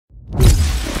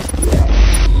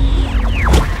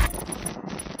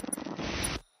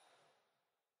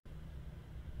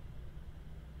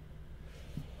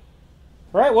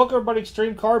Alright, welcome everybody to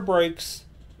Extreme Card Breaks.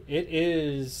 It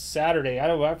is Saturday.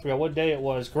 I forgot what day it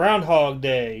was. Groundhog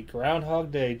Day.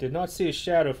 Groundhog Day. Did not see a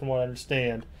shadow from what I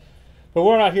understand. But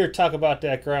we're not here to talk about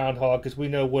that groundhog because we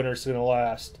know winter's going to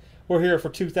last. We're here for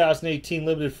 2018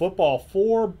 Limited Football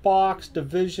 4-box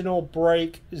Divisional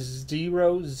Break 001.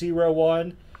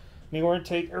 I mean, we're going to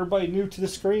take everybody new to the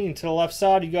screen. To the left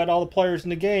side, you got all the players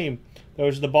in the game.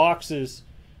 Those are the boxes.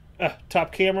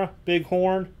 Top camera, big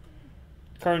horn,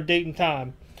 current date and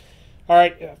time.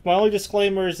 Alright, my only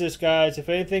disclaimer is this, guys. If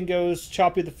anything goes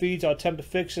choppy at the feeds, I'll attempt to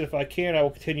fix it. If I can, I will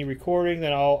continue recording.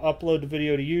 Then I'll upload the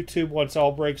video to YouTube once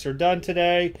all breaks are done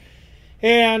today.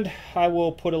 And I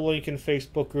will put a link in the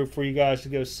Facebook group for you guys to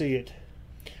go see it.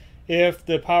 If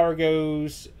the power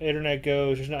goes, internet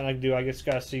goes, there's nothing I can do. I just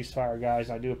got a ceasefire, guys.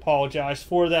 I do apologize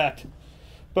for that.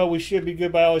 But we should be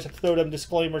good, but I always have to throw them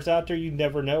disclaimers out there. You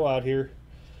never know out here.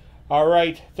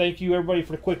 Alright, thank you everybody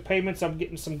for the quick payments. I'm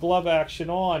getting some glove action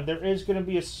on. There is going to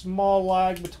be a small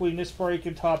lag between this break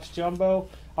and Topps Jumbo.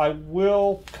 I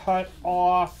will cut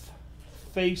off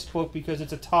Facebook because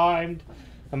it's a timed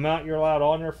amount you're allowed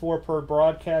on there for per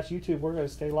broadcast. YouTube, we're going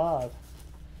to stay live.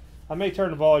 I may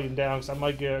turn the volume down because I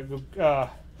might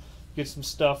get some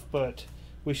stuff, but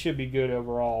we should be good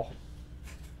overall.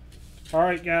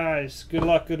 Alright guys, good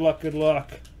luck, good luck, good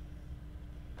luck.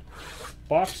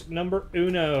 Box number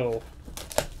uno.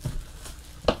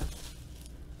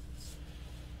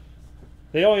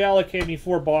 They only allocated me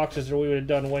 4 boxes or we would have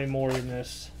done way more than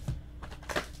this.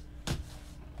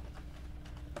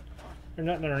 There's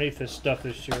nothing underneath this stuff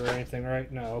this year or anything, right?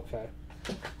 No, okay.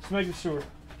 Just making sure.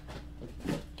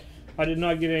 I did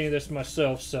not get any of this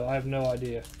myself, so I have no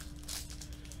idea.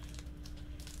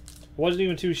 Wasn't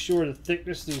even too sure the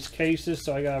thickness of these cases,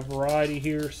 so I got a variety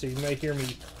here, so you may hear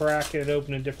me cracking it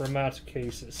open in different amounts of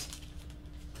cases.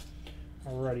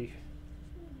 Alrighty.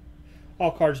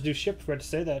 All cards do ship, forgot to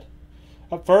say that.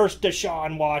 Up first,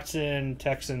 Deshaun Watson,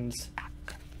 Texans.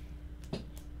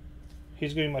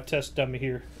 He's getting my test dummy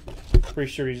here. Pretty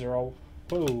sure these are all...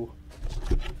 Whoa.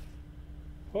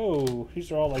 Whoa.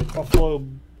 These are all like Buffalo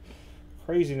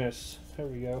craziness. There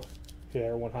we go. Yeah,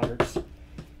 they're 100s.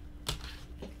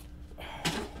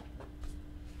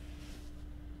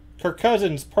 Kirk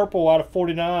Cousins, purple out of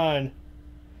 49.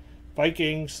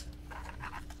 Vikings.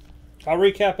 I'll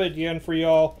recap it at the end for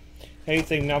y'all.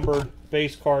 Anything numbered,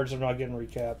 base cards are not getting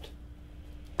recapped.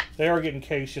 They are getting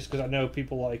cased just because I know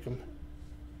people like them.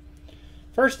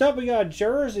 First up, we got a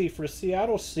jersey for the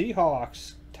Seattle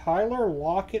Seahawks. Tyler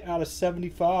Lockett out of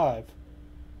 75.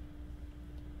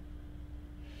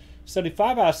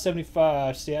 75 out of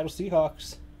 75, Seattle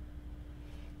Seahawks.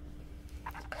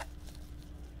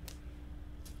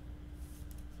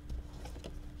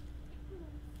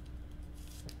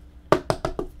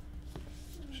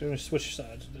 So I'm going to switch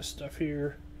sides of this stuff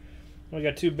here. We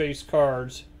got 2 base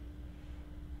cards.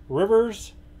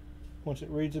 Rivers, once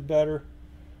it reads it better.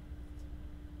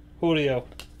 Julio.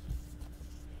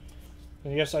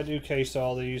 And yes, I do case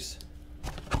all these.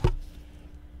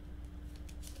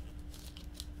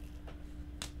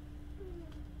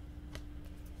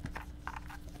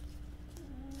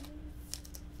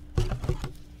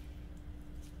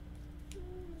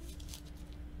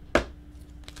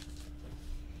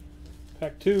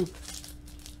 Pack 2.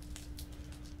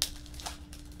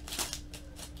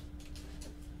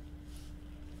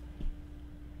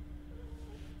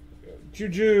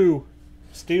 Juju.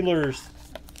 Steelers.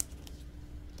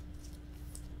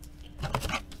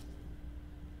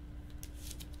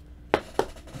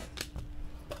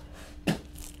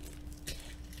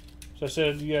 So I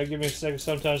said, you gotta give me a second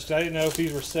sometimes because I didn't know if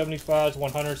these were 75s,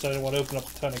 100s, so I didn't want to open up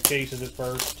a ton of cases at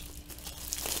first.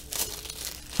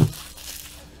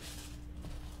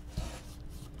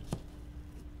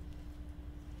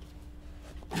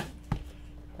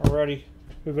 Alrighty,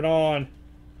 moving on.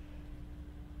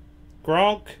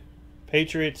 Gronk,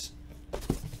 Patriots.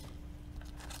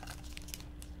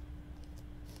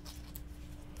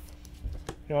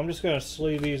 You know, I'm just going to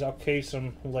sleeve these. I'll case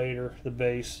them later, the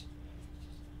base.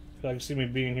 So I can see me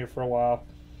being here for a while.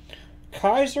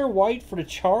 Kaiser White for the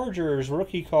Chargers,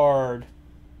 rookie card.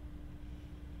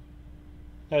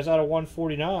 That's out of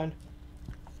 149.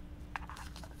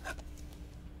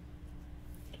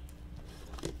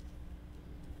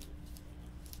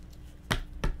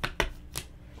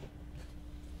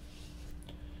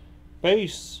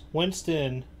 Base,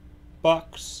 Winston,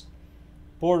 Bucks,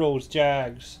 Bortles,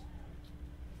 Jags.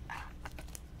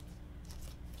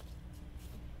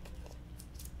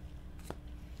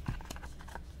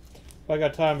 If I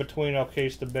got time between, I'll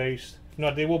case the base. If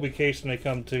not, they will be cased when they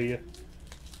come to you.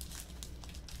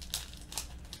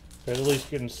 They're at least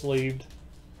getting sleeved.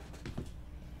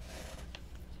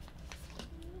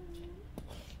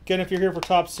 Again, if you're here for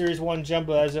Top Series 1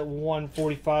 Jumbo, that's at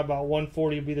 145. About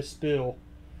 140 will be the spill.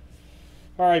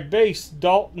 All right, base,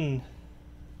 Dalton.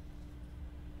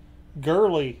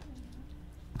 Gurley.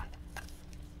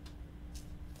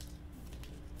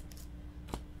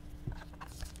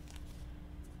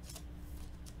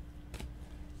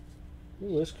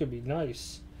 Ooh, this could be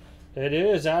nice. It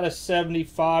is out of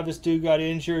 75. This dude got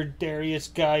injured. Darius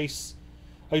Geis.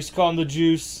 I used to call him the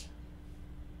Juice.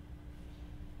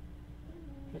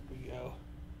 There we go.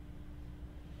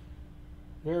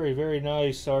 Very, very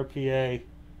nice RPA.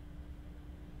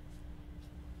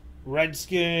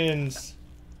 Redskins.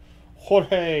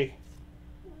 Jorge.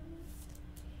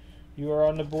 You are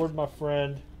on the board, my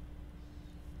friend.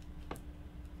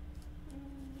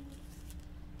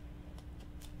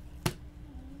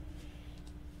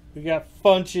 We got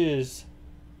Funches.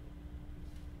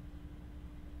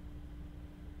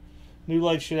 New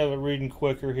Light should have it reading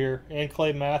quicker here. And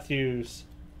Clay Matthews.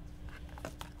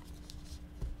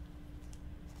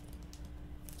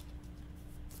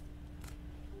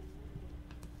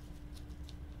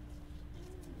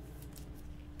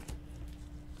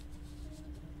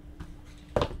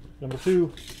 Number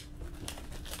 2.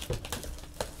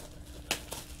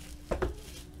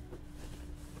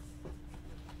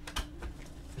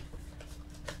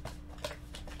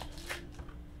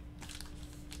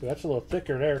 That's a little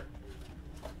thicker there.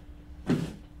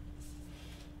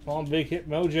 Long big hit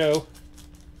MOJO.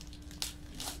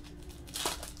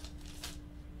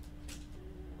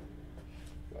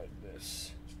 Like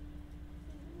this.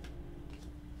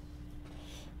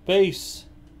 Base.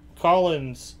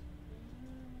 Collins.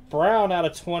 Brown out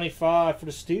of 25 for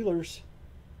the Steelers.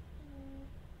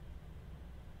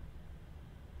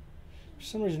 For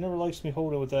some reason, it never likes me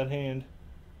holding with that hand.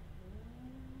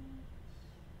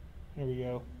 There we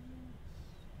go.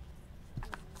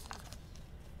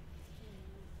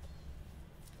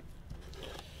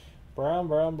 Brown,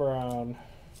 brown, brown.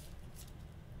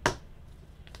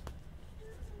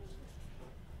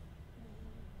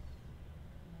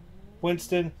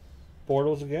 Winston.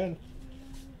 Bortles again.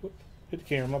 Whoop, hit the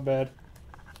camera, my bad.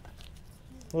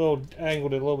 A little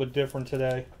angled it a little bit different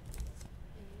today.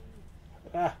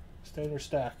 Ah, stay in your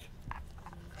stack.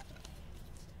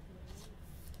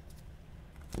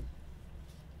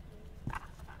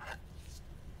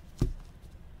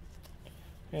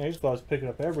 Yeah, these guys picking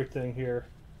up everything here.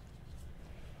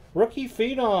 Rookie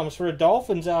phenoms for the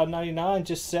Dolphins out of 99,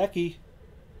 Jasecki.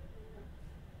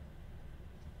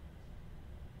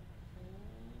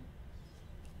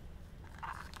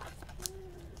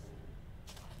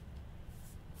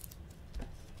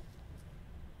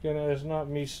 Again, that is not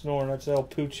me snoring. That's El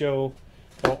Pucho,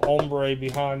 El Hombre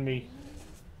behind me.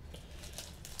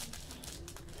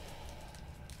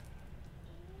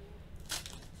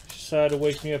 She decided to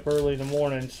wake me up early in the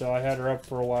morning, so I had her up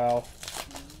for a while.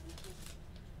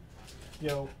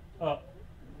 Yo, up.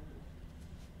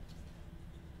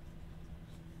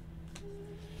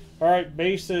 Alright,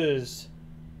 bases.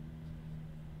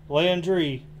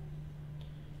 Landry.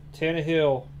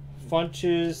 Tannehill.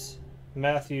 Funches.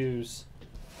 Matthews.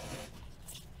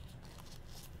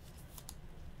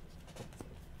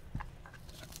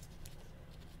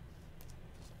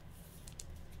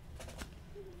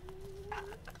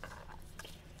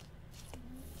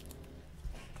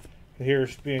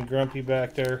 Here's being grumpy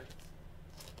back there.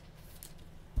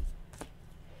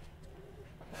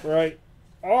 Right.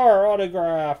 Our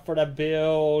autograph for the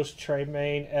Bills,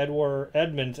 Tremaine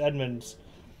Edmonds.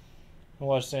 I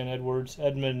was saying Edwards.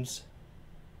 Edmonds.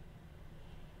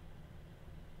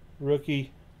 Rookie.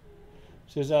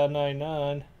 Says out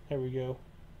 99. There we go.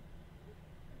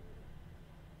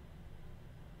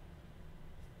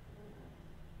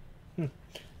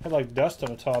 Had like dust on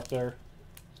the top there.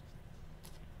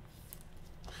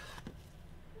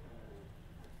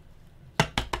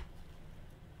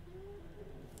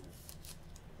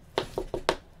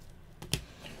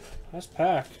 Nice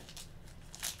pack.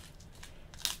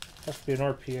 Has to be an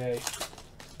RPA.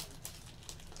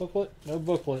 Booklet? No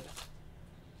booklet.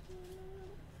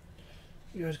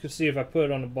 You guys can see if I put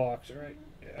it on the box, alright?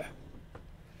 Yeah.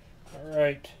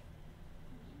 Alright.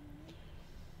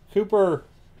 Cooper.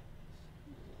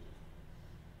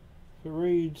 If it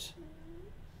reads.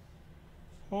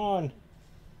 Come on.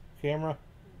 Camera.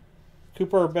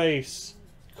 Cooper base.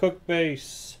 Cook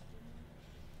base.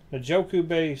 Njoku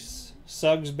base.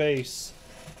 Suggs base.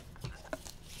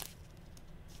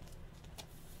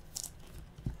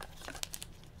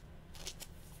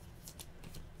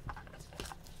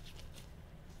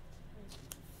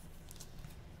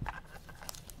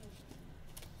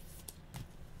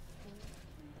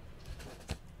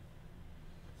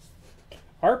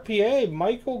 RPA,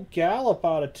 Michael Gallup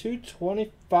out of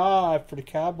 225 for the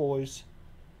Cowboys.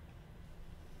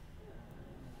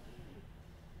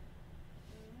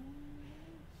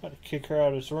 Got to kick her out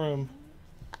of his room.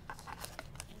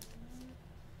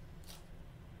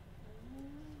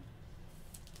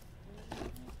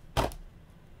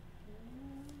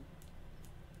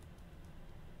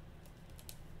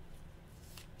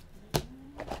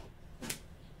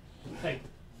 Hey.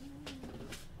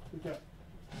 Good job.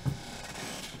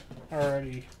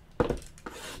 Alrighty.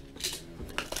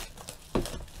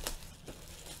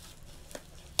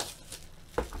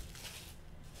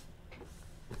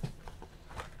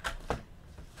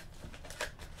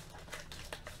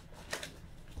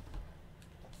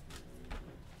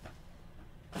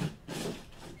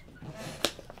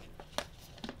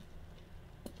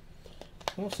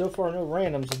 Well, so far no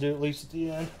randoms to do, at least at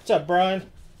the end. What's up, Brian?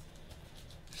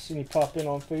 Seen you pop in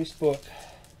on Facebook.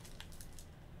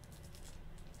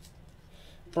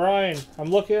 Brian,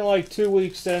 I'm looking at like 2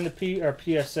 weeks to end the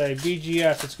PSA.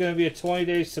 BGS, it's going to be a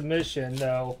 20-day submission,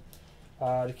 though.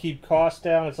 To keep costs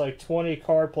down, it's like 20 a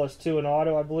card plus 2 in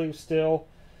auto, I believe, still.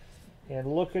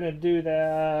 And looking to do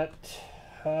that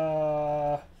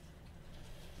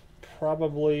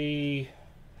probably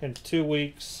in 2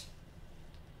 weeks.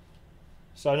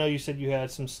 So I know you said you had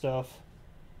some stuff.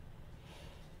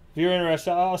 If you're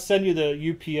interested, I'll send you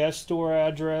the UPS store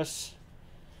address.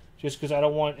 Just because I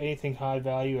don't want anything high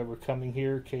value ever coming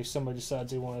here in case somebody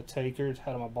decides they want to take it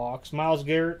out of my box. Myles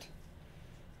Garrett,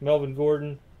 Melvin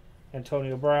Gordon,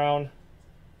 Antonio Brown,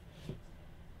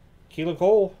 Keelan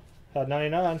Cole, had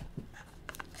 99.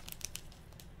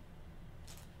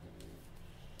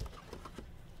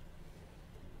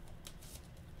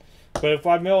 But if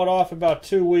I mail it off about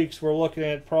 2 weeks, we're looking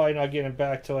at probably not getting it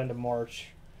back till end of March.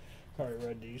 Alright,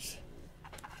 read these.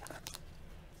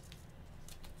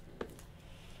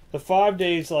 The 5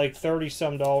 days like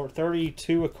 $30-some,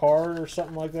 $32 a card or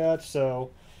something like that.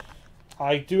 So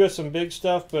I do have some big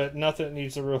stuff, but nothing that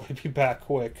needs to really be back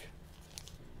quick.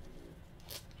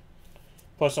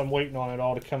 Plus, I'm waiting on it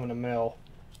all to come in the mail.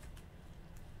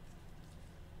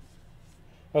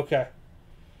 Okay.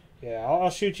 Yeah, I'll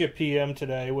shoot you a PM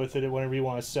today with it whenever you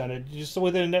want to send it. Just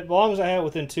within, as long as I have it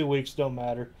within 2 weeks, don't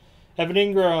matter. Evan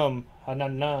Ingram,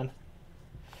 99.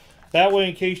 That way,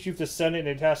 in case you have to send it and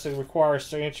it has to require a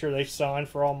signature, they sign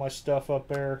for all my stuff up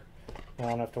there. I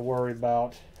don't have to worry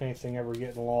about anything ever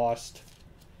getting lost.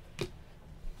 There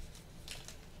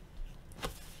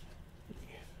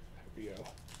we go.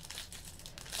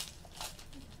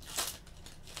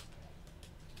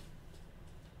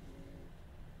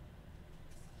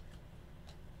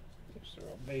 There's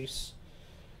our base.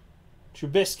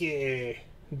 Trubisky,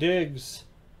 Diggs,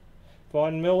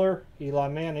 Von Miller, Eli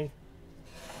Manning.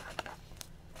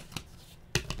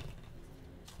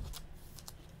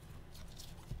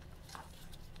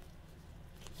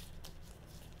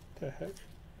 The heck?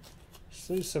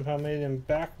 Sleeve somehow made them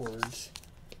backwards.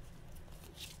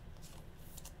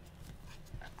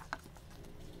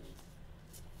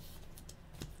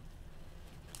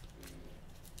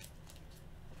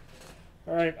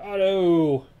 Alright,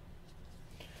 auto.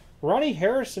 Ronnie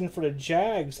Harrison for the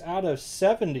Jags out of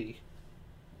 70.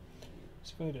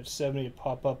 Let's go to 70 to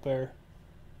pop up there.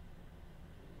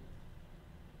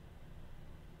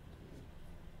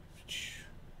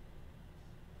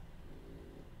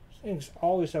 Things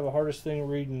always have a hardest thing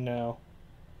reading now.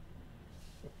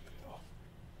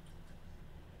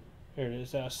 There it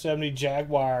is. 70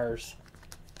 Jaguars.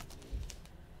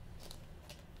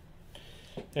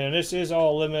 And this is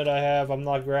all limit I have. I'm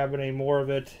not grabbing any more of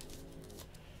it.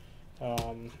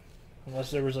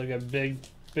 Unless there was like a big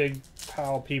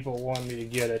pile of people wanting me to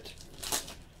get it.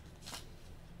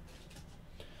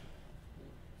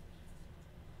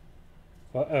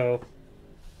 Uh-oh.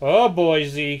 Oh,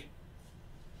 Boise.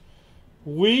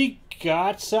 We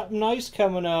got something nice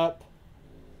coming up.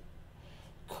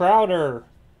 Crowder,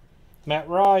 Matt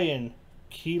Ryan,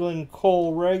 Keelan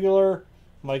Cole regular,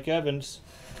 Mike Evans.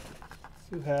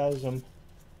 Who has him?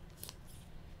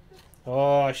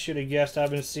 Oh, I should have guessed. I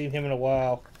haven't seen him in a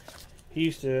while. He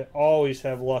used to always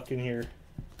have luck in here.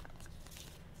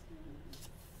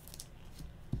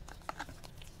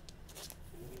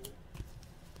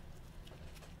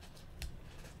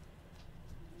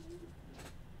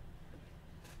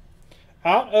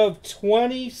 Out of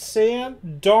 20, Sam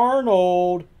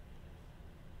Darnold.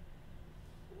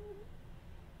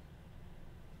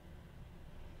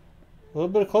 A little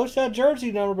bit close to that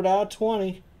jersey number, but out of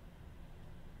 20.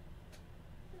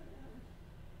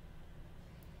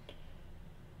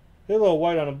 A little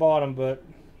white on the bottom, but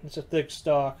it's a thick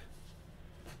stock.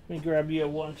 Let me grab you a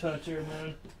one touch here,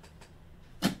 man.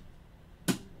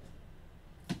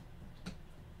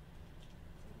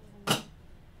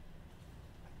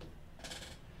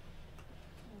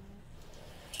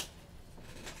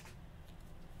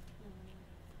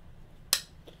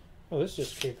 Oh, this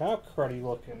just came out cruddy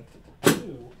looking.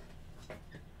 Ooh.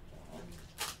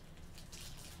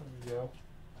 There we go.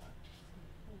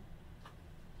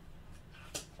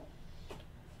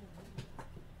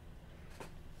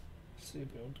 Let's see if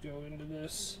we'll go into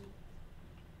this.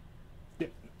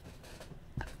 Yep.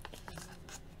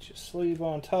 Just sleeve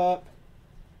on top.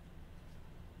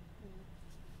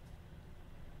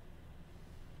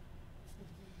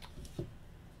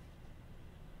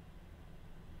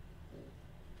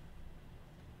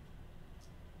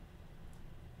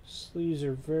 Sleeves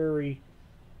are very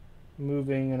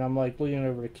moving, and I'm like leaning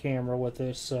over the camera with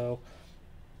this, so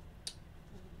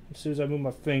as soon as I move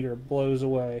my finger, it blows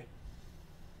away.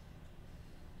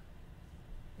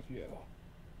 There you go.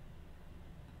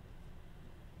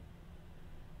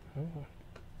 Oh.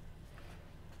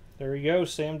 There you go,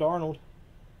 Sam Darnold.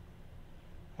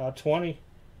 20.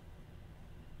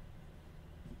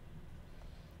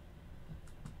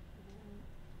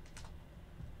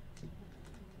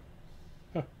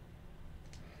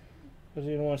 Because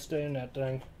he didn't want to stay in that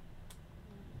thing.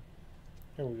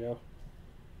 There we go.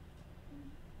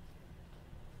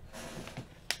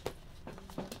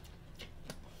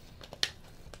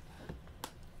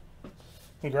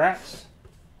 Congrats.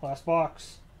 Last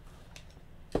box.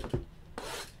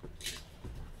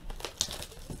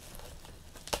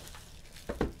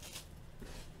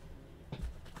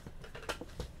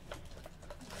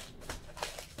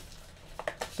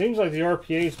 Seems like the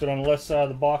RPA's been on the left side of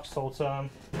the box the whole time.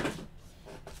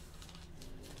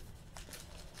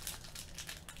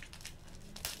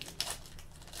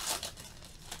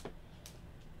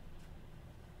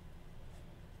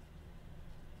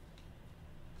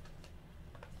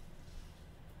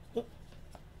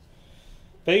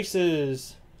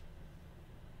 Bases.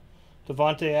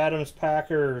 Devontae Adams,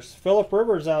 Packers. Phillip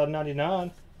Rivers out of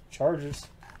 99. Chargers.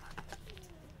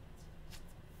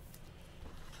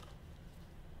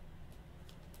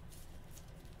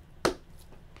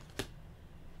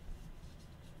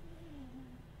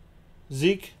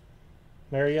 Zeke.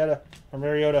 Mariota.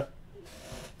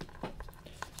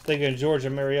 Thinking Georgia,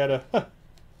 Mariota.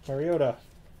 Mariota.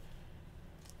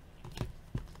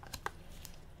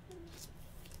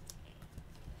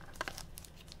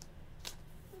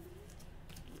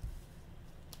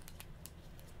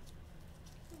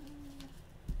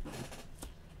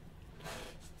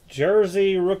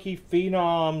 Jersey rookie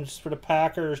phenoms for the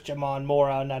Packers. Jamon Moore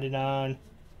out of 99.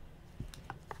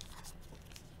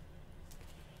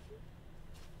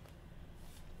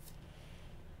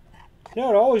 You know,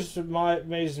 it always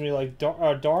amazes me, like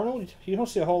Darnold, you don't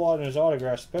see a whole lot in his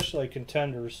autographs, especially like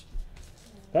contenders.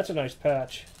 That's a nice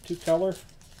patch. 2-color.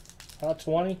 Out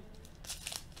 20.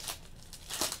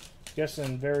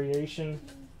 Guessing variation.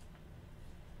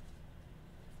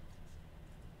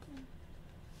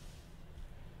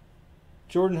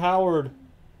 Jordan Howard,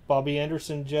 Bobby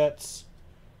Anderson, Jets,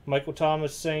 Michael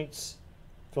Thomas, Saints,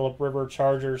 Phillip Rivers,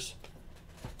 Chargers.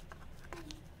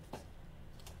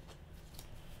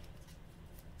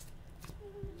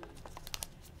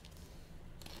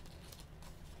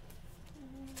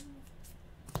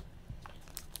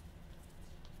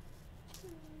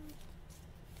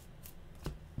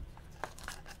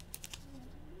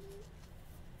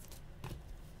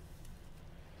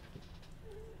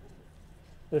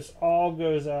 This all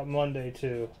goes out Monday,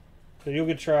 too. So you'll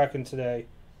get tracking today.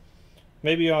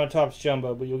 Maybe on Topps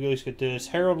Jumbo, but you'll at least get this.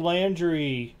 Harold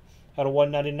Landry out of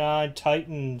 199.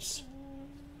 Titans.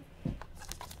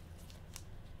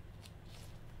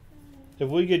 If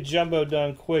we get Jumbo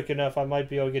done quick enough, I might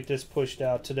be able to get this pushed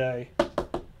out today.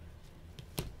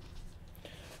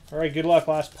 Alright, good luck.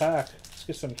 Last pack. Let's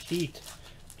get some heat.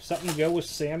 Something to go with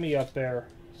Sammy up there.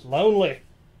 It's lonely.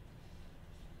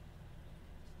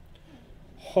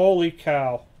 Holy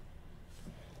cow.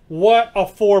 What a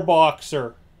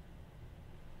 4-boxer.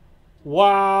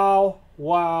 Wow,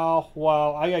 wow,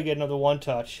 wow. I gotta get another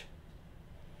one-touch.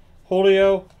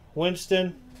 Julio,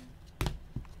 Winston.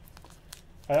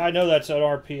 I know that's an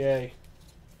RPA.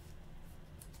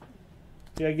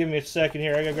 Yeah, give me a second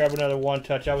here. I gotta grab another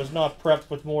one-touch. I was not prepped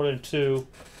with more than 2,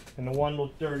 and the one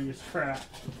looked dirty as crap.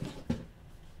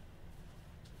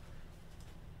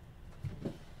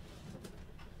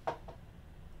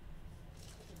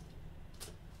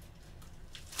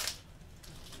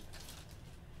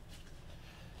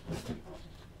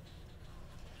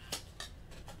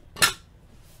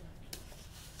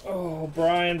 Oh,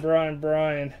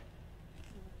 Brian.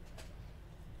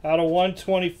 Out of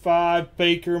 125,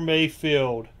 Baker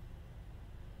Mayfield.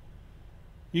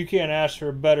 You can't ask for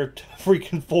a better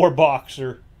freaking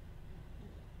 4-boxer.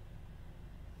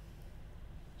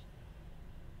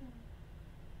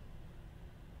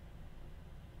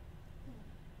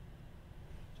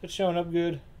 It's showing up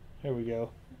good. There we go.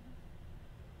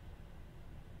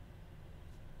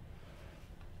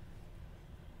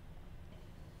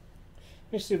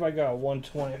 Let me see if I got a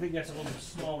 120. I think that's a little bit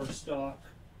smaller stock.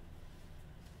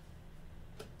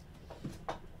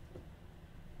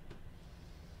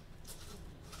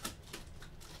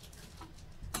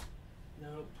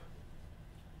 Nope.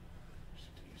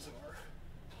 These are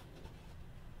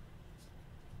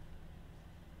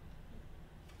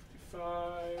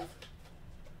 55,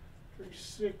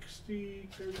 360,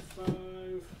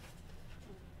 35.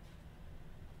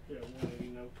 Yeah,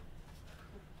 180. Nope.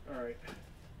 All right.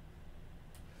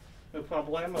 No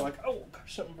problemo. Like, oh, got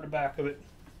something for the back of it.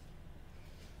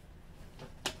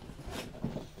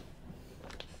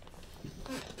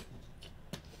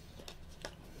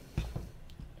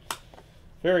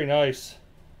 Very nice.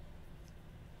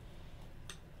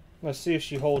 Let's see if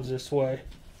she holds this way.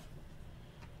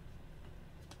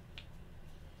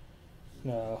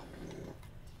 No.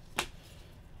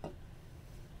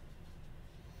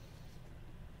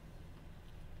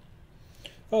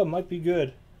 Oh, it might be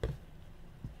good.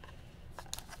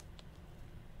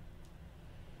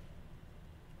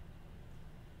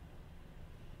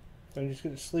 I'm just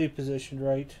get the sleeve positioned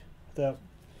right without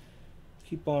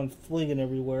keep on flinging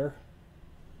everywhere.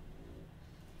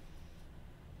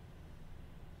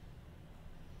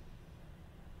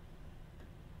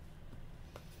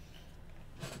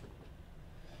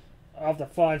 I'll have to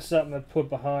find something to put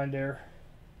behind there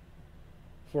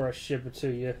before I ship it to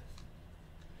you.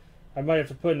 I might have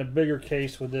to put in a bigger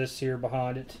case with this here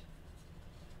behind it.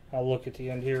 I'll look at the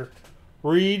end here.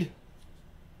 Reed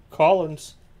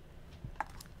Collins.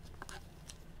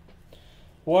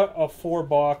 What a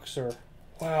 4-boxer.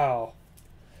 Wow.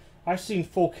 I've seen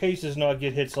full cases not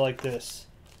get hits like this.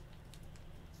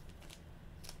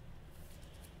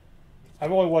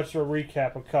 I've only watched a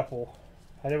recap a couple.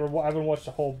 I haven't watched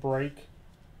the whole break.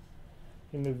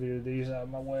 Let me move these out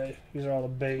of my way. These are all the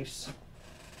base.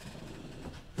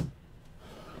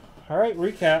 Alright,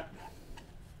 recap.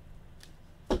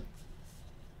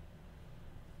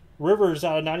 Rivers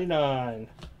out of 99.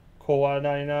 Cole out of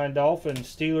 99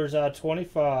 Dolphins. Steelers out of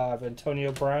 25.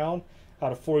 Antonio Brown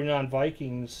out of 49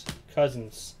 Vikings.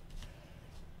 Cousins.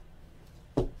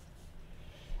 Out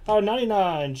of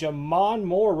 99, Jamon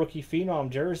Moore, rookie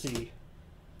phenom jersey.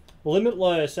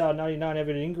 Limitless out of 99,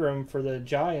 Evan Ingram for the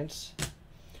Giants.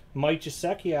 Mike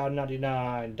Gesicki out of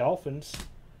 99, Dolphins.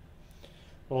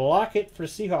 Lockett for the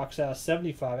Seahawks out of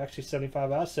 75. Actually,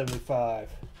 75 out of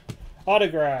 75.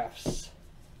 Autographs.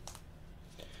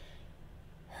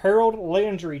 Harold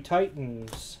Landry,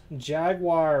 Titans.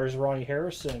 Jaguars, Ronnie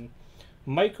Harrison.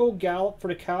 Michael Gallup for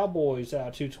the Cowboys out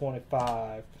of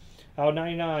 225. Out of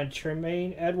 99,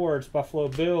 Tremaine Edwards, Buffalo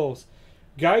Bills.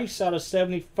 Geis out of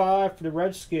 75 for the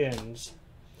Redskins.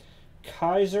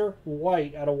 Kaiser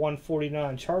White out of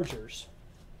 149, Chargers.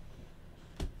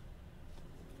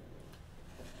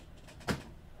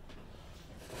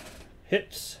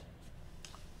 Hits.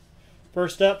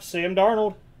 First up, Sam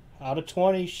Darnold out of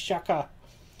 20, Shaka.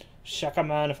 Shaka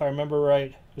man, if I remember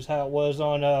right, was how it was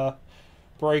on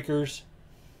Breakers.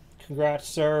 Congrats,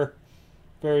 sir.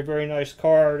 Very, very nice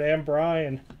card. And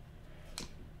Brian.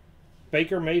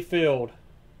 Baker Mayfield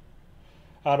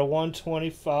out of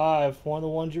 125. One of the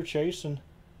ones you're chasing.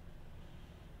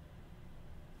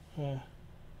 Here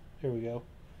we go.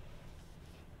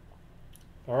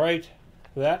 All right.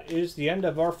 That is the end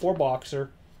of our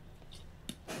 4-boxer.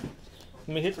 Let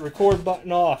me hit the record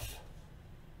button off.